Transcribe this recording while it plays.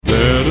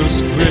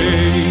us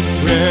break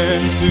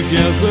bread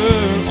together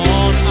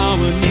on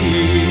our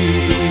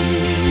knees.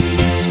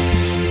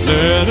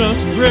 Let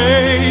us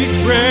break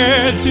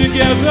bread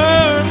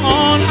together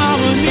on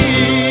our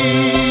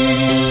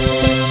knees.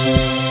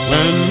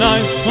 When I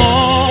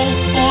fall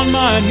on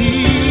my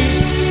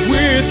knees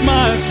with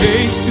my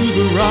face to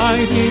the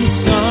rising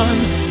sun,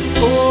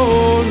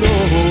 oh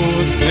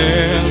Lord,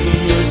 have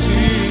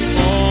mercy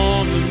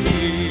on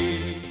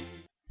me.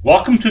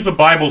 Welcome to The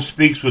Bible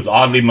Speaks with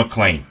Audley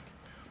McLean.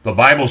 The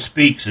Bible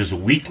Speaks is a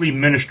weekly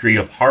ministry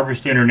of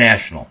Harvest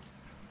International.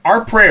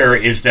 Our prayer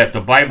is that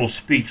The Bible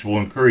Speaks will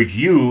encourage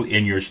you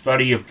in your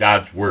study of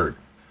God's Word.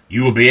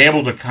 You will be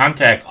able to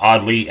contact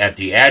Audley at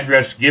the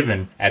address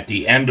given at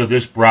the end of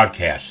this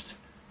broadcast.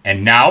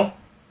 And now,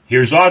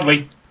 here's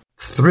Audley.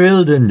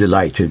 Thrilled and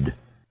delighted,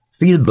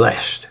 feel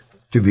blessed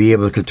to be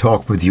able to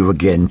talk with you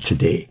again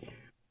today.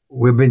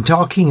 We've been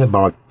talking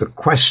about the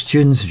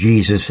questions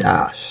Jesus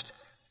asked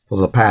for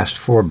the past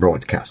 4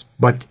 broadcasts,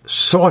 but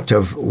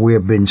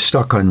we've been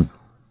stuck on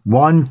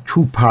one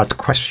 2-part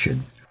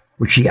question,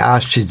 which he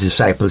asked his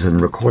disciples and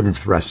recorded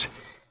for us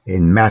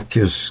in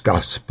Matthew's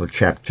Gospel,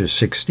 chapter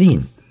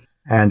 16.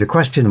 And the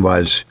question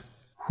was,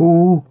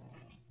 who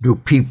do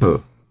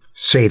people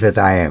say that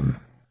I am?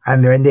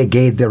 And then they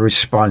gave their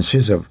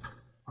responses of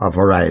a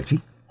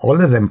variety,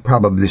 all of them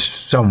probably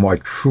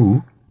somewhat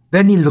true.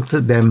 Then he looked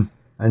at them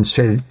and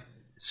said,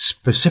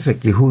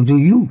 specifically, who do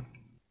you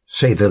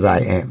say that I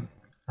am?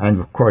 And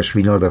of course,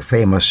 we know the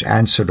famous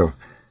answer of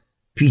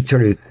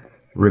Peter,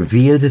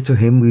 revealed it to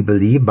him, we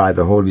believe, by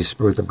the Holy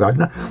Spirit of God.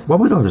 Now, well,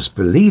 we don't just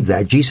believe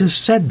that. Jesus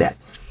said that.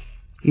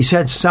 He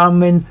said,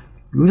 Simon,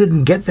 you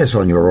didn't get this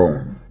on your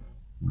own.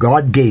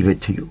 God gave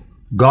it to you.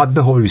 God,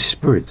 the Holy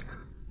Spirit,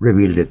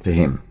 revealed it to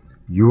him.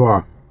 You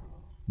are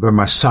the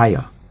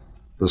Messiah,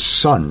 the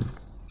Son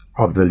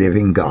of the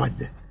living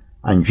God.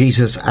 And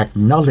Jesus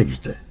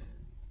acknowledged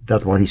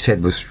that what he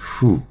said was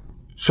true.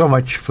 So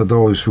much for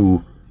those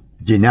who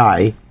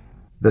deny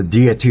the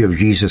deity of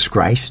Jesus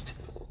Christ,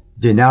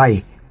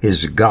 deny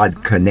his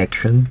God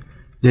connection,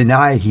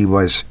 deny he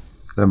was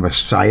the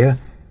Messiah,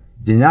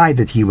 deny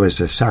that he was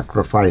the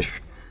sacrifice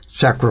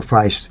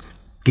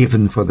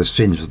given for the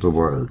sins of the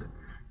world.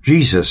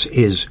 Jesus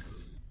is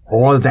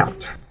all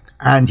that,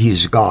 and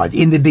he's God.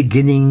 In the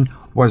beginning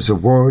was the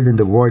Word, and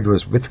the Word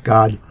was with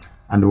God,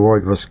 and the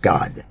Word was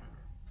God.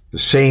 The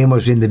same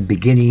was in the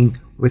beginning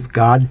with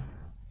God.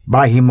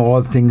 By him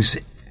all things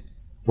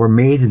were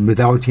made, and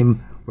without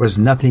him was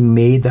nothing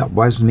made that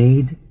was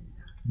made.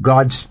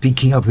 God,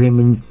 speaking of him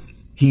in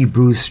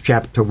Hebrews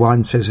chapter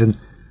 1, says, and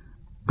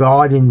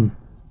God in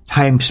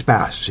times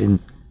past, in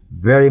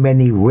very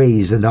many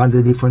ways and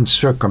under different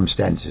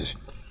circumstances,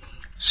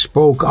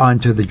 spoke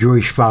unto the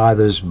Jewish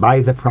fathers by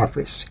the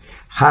prophets,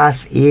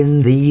 hath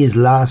in these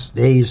last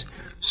days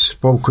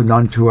spoken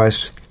unto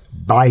us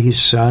by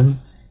his Son,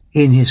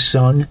 in his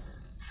Son,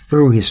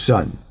 through his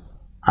Son.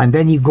 And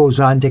then he goes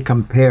on to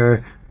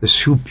compare the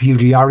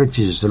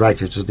superiorities, the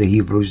writer to the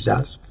Hebrews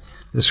does,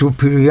 the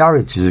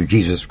superiorities of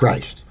Jesus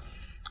Christ,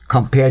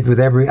 compared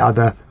with every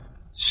other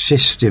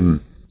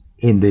system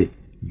in the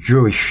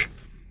Jewish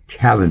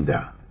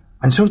calendar.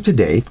 And so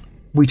today,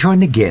 we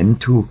turn again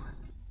to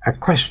a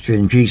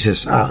question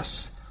Jesus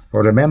asked.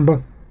 For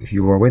remember, if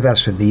you were with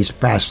us in these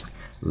past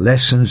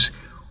lessons,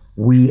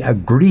 we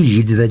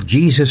agreed that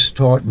Jesus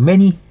taught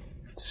many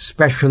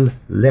special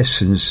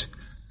lessons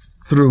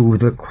through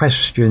the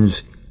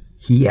questions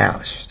he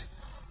asked.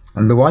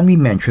 And the one we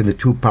mentioned, the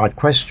 2-part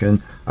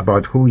question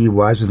about who he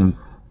was and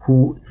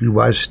who he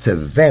was to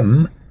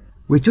them,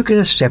 we took it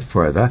a step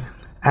further,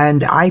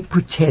 and I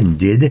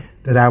pretended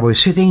that I was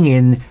sitting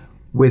in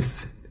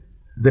with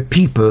the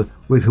people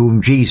with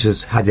whom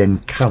Jesus had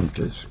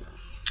encounters.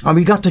 And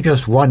we got to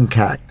just one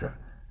character,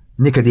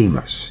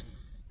 Nicodemus.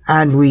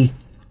 And we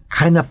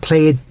kind of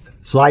played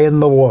fly on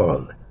the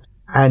wall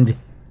and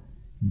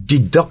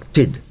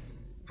deducted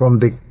from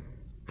the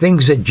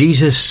things that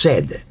Jesus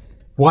said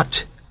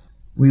what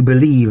we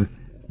believe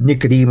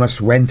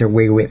Nicodemus went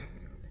away with.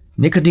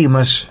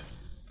 Nicodemus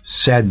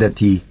said that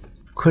he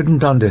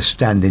couldn't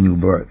understand the new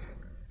birth.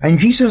 And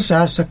Jesus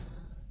asked a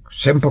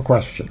simple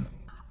question.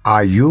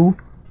 Are you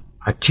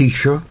a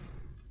teacher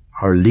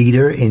or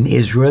leader in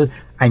Israel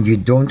and you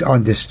don't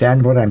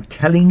understand what I'm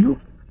telling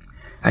you?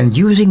 And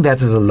using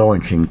that as a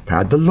launching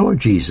pad, the Lord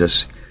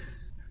Jesus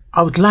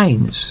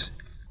outlines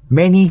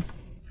many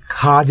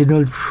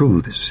cardinal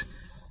truths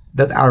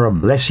that are a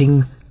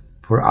blessing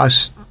for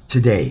us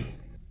today,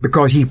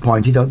 because he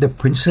pointed out the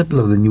principle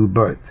of the new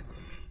birth.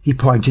 He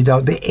pointed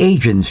out the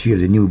agency of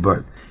the new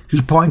birth.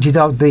 He pointed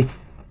out the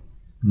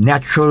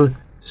natural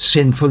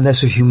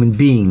sinfulness of human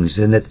beings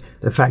and that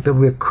the fact that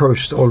we're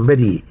cursed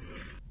already.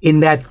 In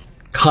that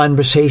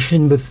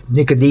conversation with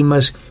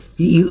Nicodemus,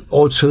 he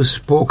also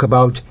spoke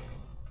about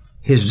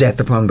his death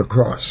upon the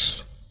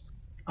cross.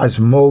 As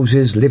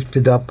Moses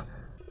lifted up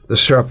the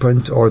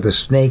serpent or the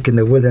snake in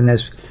the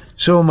wilderness,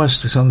 so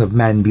must the Son of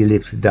Man be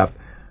lifted up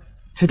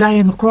to die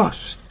on the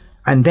cross.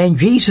 And then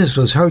Jesus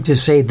was heard to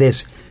say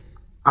this,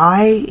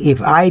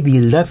 if I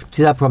be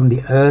lifted up from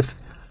the earth,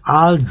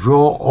 I'll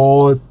draw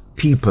all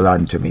people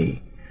unto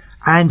me.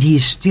 And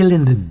he's still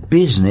in the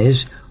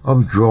business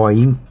of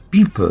drawing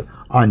people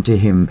unto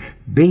him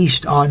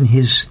based on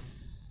his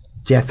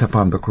death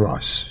upon the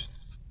cross,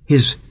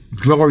 his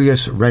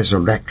glorious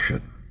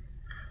resurrection.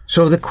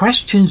 So the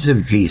questions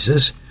of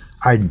Jesus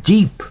are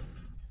deep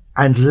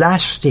and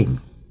lasting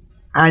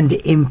and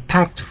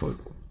impactful.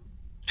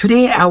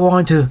 Today I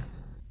want to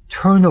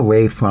turn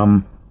away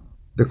from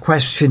the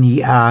question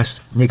he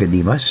asked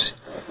Nicodemus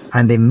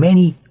and the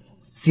many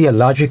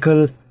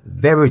theological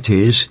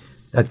verities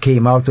that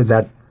came out of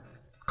that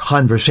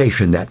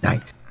conversation that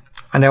night.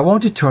 And I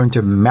want to turn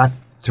to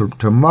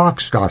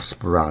Mark's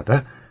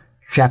Gospel,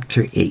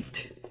 chapter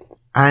 8.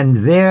 And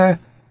there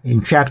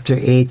in chapter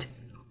 8,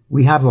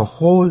 we have a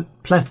whole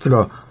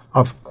plethora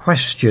of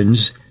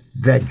questions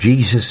that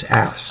Jesus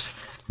asked.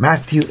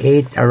 Mark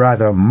 8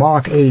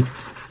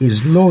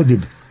 is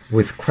loaded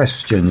with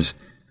questions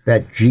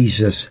that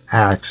Jesus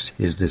asked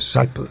his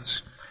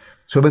disciples.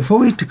 So before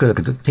we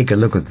take a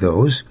look at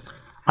those,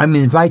 I'm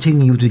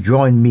inviting you to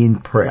join me in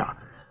prayer.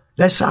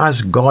 Let's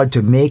ask God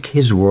to make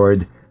his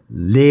word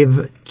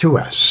live to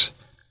us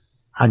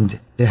and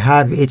to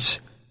have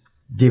its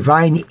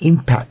divine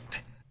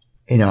impact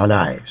in our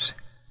lives.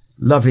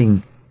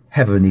 Loving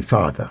Heavenly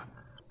Father,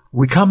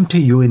 we come to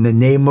you in the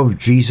name of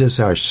Jesus,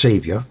 our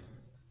Savior,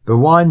 the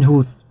one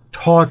who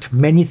taught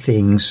many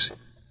things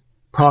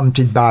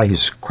prompted by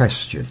his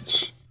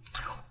questions.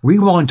 We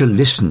want to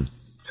listen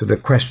to the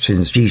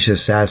questions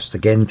Jesus asked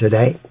again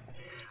today,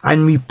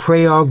 and we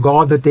pray, our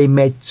God, that they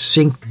may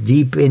sink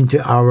deep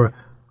into our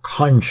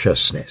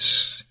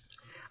consciousness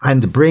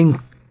and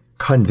bring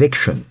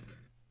conviction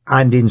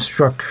and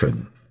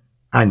instruction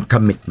and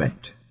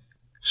commitment.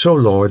 So,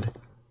 Lord,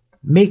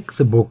 make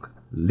the book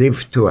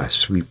live to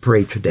us, we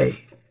pray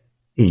today.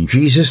 In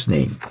Jesus'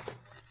 name,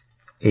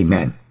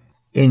 amen.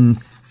 In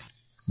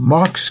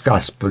Mark's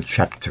Gospel,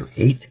 chapter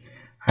 8,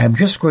 I'm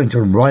just going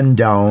to run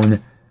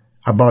down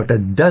about a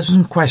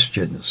dozen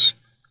questions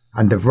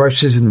and the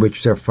verses in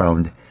which they're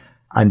found,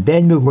 and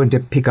then we're going to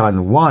pick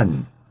on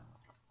one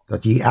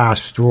that he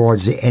asked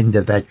towards the end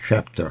of that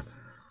chapter,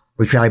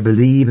 which I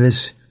believe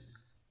is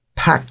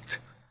packed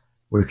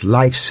with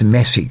life's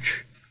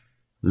message.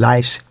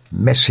 Life's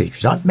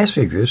message, not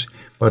messages,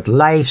 but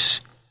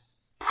life's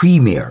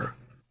premier,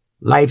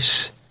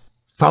 life's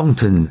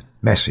fountain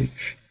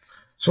message.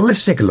 So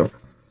let's take a look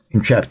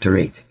in chapter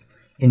 8.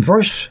 In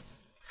verse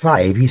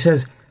 5, he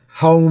says,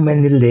 "How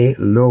many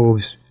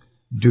loaves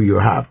do you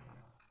have?"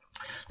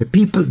 The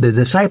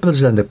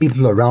disciples and the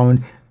people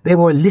around, they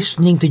were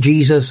listening to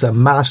Jesus, the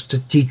master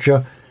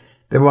teacher.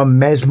 They were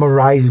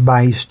mesmerized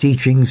by his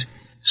teachings,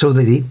 so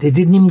that they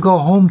didn't even go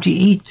home to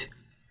eat.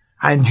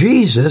 And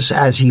Jesus,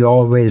 as he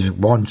always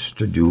wants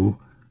to do,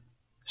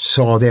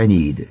 saw their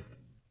need.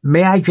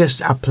 May I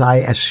just apply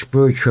a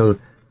spiritual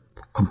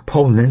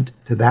component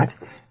to that?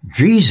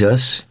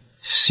 Jesus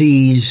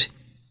sees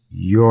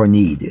your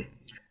need.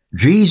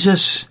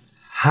 Jesus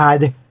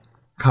had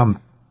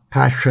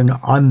compassion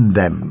on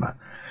them.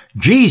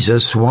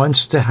 Jesus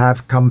wants to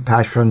have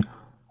compassion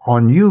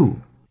on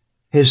you.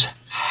 His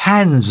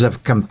hands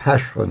of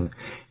compassion,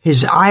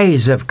 his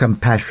eyes of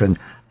compassion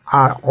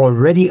are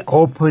already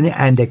open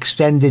and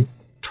extended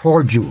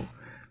toward you,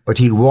 but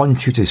he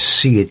wants you to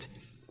see it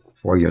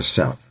for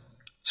yourself.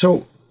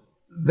 So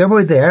they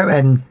were there,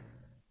 and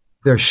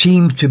there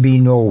seemed to be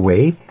no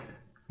way,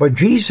 but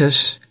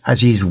Jesus,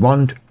 as he's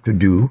wont to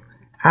do,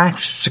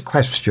 asks a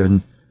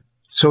question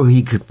so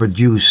he could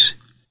produce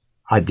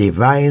a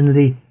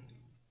divinely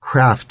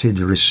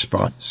crafted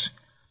response.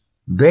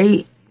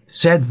 They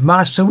said,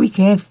 "Master, we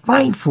can't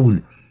find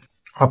food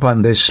up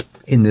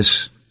in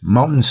this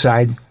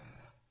mountainside,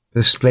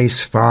 this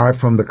place far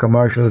from the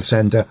commercial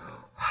center.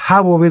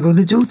 How are we going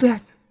to do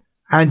that?"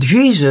 And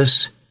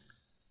Jesus,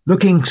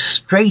 looking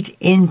straight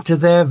into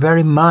their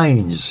very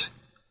minds,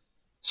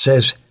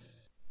 says,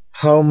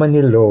 "How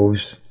many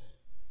loaves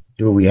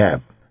do we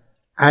have?"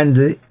 And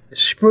the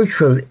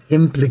spiritual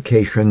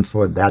implication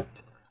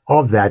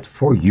of that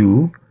for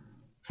you,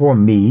 for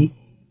me,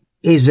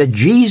 is that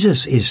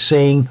Jesus is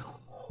saying,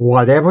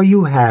 whatever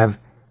you have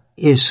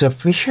is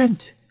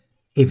sufficient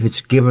if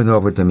it's given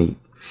over to me.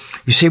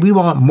 You see, we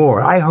want more.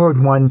 I heard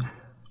one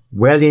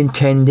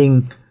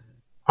well-intending,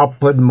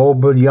 upward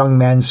mobile young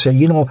man say,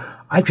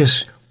 I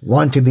just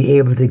want to be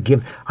able to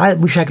give. I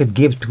wish I could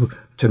give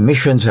to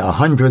missions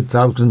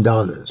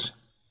 $100,000.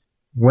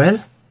 Well,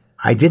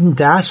 I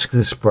didn't ask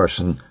this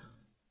person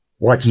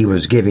what he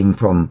was giving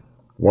from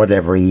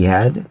whatever he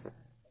had.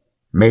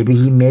 Maybe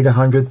he made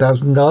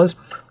 $100,000.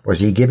 Was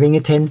he giving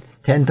it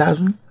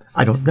 10,000?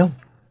 I don't know.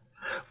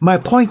 My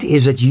point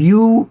is that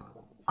you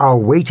are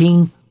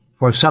waiting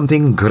for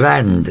something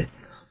grand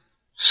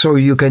so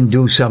you can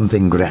do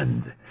something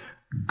grand.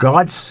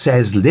 God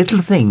says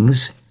little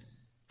things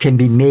can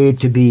be made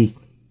to be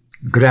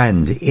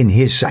grand in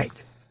his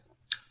sight.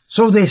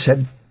 So they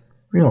said,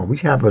 we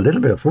have a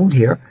little bit of food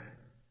here.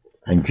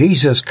 And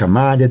Jesus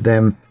commanded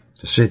them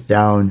to sit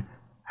down,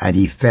 and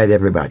he fed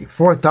everybody,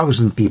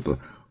 4,000 people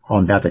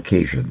on that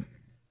occasion.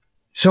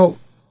 So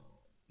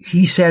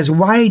he says,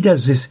 why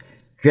does this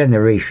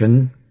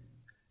generation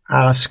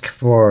ask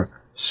for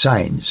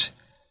signs?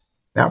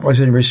 That was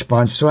in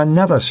response to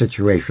another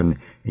situation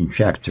in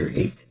chapter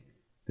 8.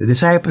 The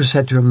disciples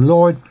said to him,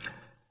 Lord,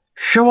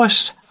 show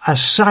us a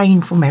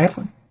sign from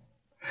heaven.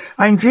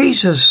 And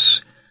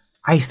Jesus,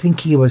 I think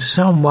he was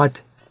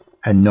somewhat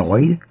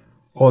annoyed,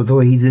 although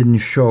he didn't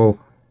show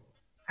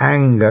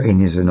anger in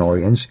his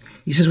annoyance.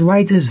 He says,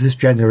 why does this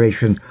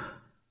generation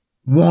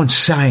want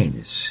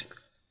signs?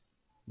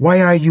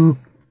 Why are you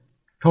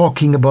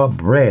talking about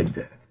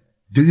bread?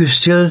 Do you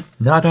still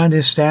not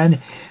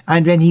understand?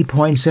 And then he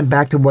points them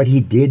back to what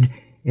he did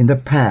in the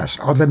past,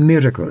 or the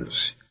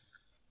miracles.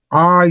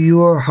 Are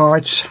your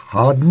hearts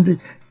hardened?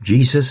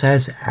 Jesus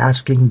is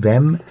asking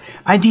them,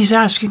 and he's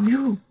asking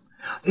you.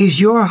 Is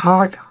your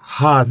heart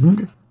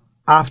hardened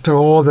after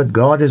all that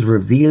God has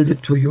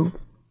revealed to you?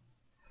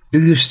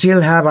 Do you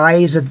still have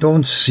eyes that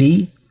don't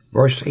see?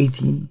 Verse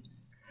 18.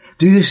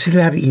 Do you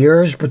still have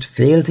ears but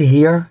fail to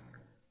hear?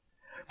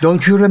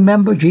 Don't you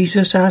remember,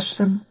 Jesus asked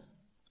them?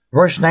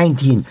 Verse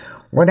 19.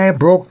 When I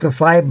broke the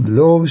 5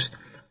 loaves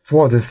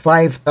for the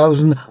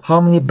 5,000,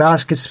 how many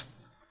baskets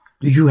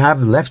did you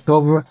have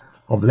leftovers?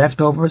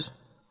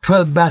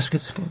 12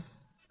 baskets full.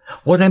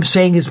 What I'm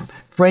saying is,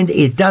 friend,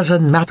 it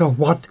doesn't matter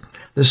what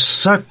the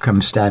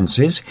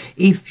circumstances.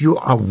 If you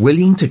are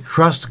willing to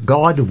trust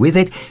God with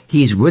it,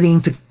 He's willing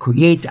to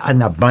create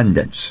an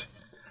abundance.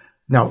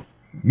 Now,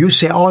 you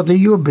say, Audley,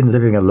 you've been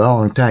living a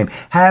long time.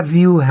 Have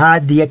you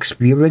had the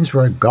experience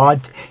where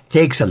God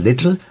takes a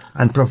little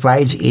and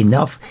provides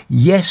enough?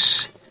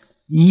 Yes,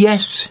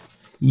 yes,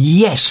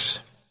 yes.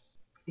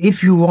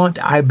 If you want,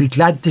 I'd be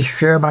glad to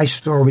share my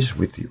stories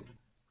with you.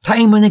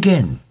 Time and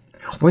again,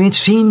 when it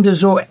seemed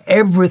as though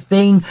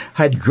everything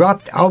had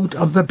dropped out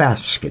of the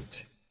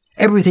basket.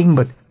 Everything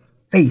but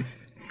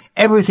faith.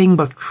 Everything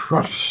but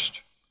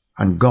trust.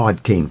 And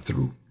God came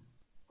through.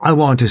 I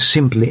want to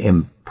simply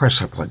impress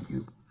upon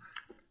you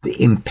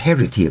the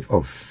imperative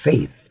of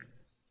faith.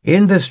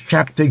 In this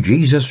chapter,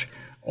 Jesus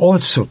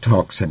also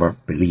talks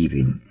about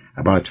believing,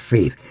 about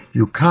faith.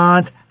 You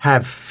can't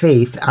have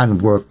faith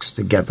and works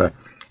together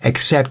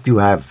except you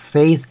have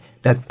faith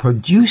that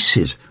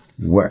produces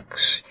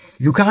works.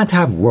 You can't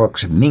have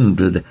works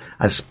mingled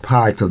as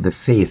part of the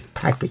faith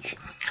package.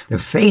 The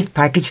faith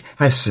package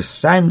has to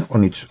stand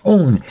on its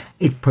own.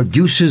 It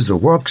produces the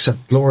works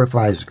that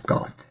glorifies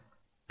God.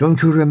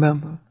 Don't you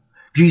remember?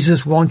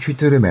 Jesus wants you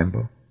to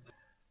remember.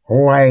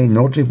 Oh, I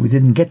noted we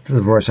didn't get to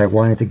the verse I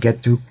wanted to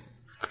get to,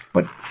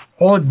 but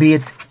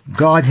albeit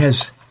God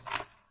has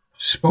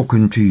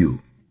spoken to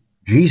you.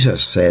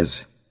 Jesus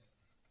says,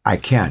 I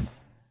can.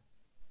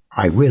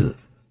 I will.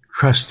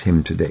 Trust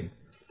Him today.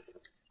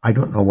 I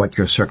don't know what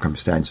your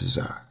circumstances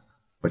are,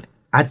 but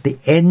at the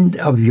end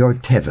of your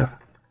tether,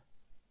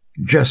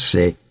 just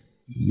say,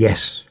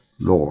 yes,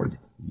 Lord,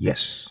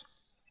 yes.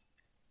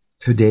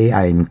 Today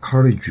I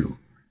encourage you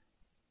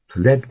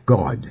to let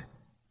God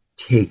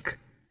take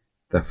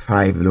the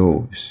 5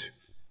 loaves,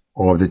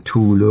 or the 2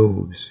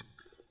 loaves,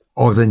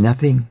 or the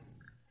nothing.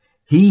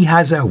 He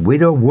has a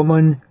widow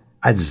woman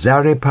at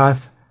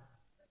Zarephath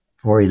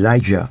for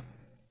Elijah.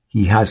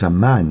 He has a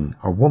man,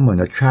 a woman,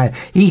 a child.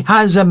 He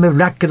has a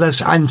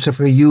miraculous answer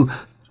for you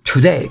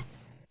today.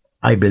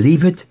 I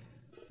believe it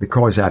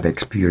because I've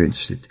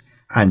experienced it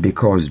and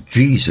because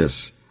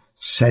Jesus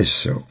says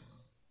so.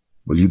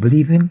 Will you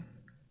believe Him?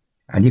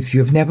 And if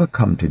you've never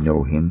come to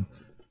know Him,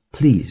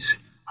 please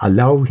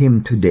allow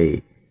Him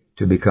today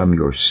to become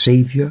your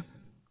Savior,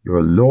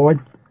 your Lord,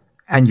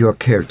 and your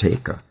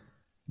caretaker.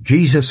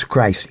 Jesus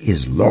Christ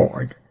is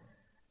Lord,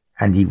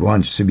 and He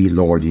wants to be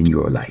Lord in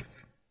your life.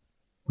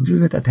 Will you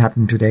let that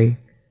happen today?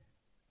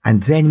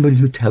 And then will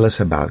you tell us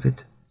about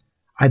it?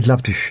 I'd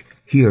love to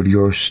hear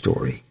your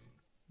story.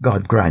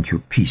 God grant you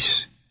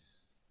peace.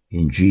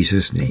 In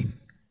Jesus' name,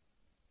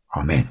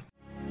 Amen.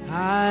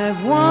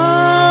 I've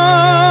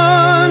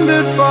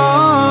wandered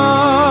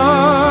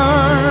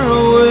far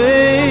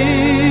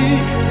away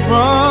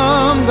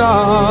from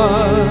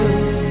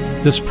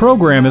God. This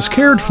program is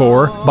cared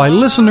for by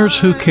listeners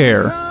who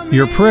care.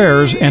 Your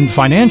prayers and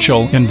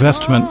financial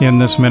investment in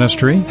this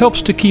ministry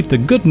helps to keep the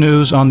good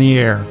news on the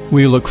air.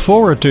 We look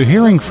forward to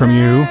hearing from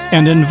you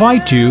and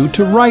invite you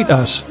to write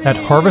us at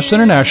Harvest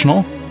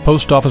International,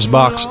 Post Office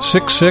Box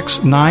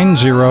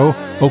 6690,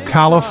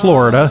 Ocala,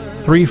 Florida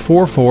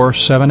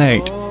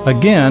 34478.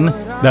 Again,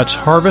 that's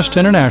Harvest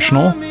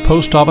International,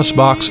 Post Office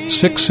Box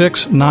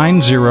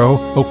 6690,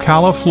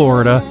 Ocala,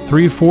 Florida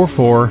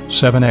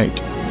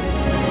 34478.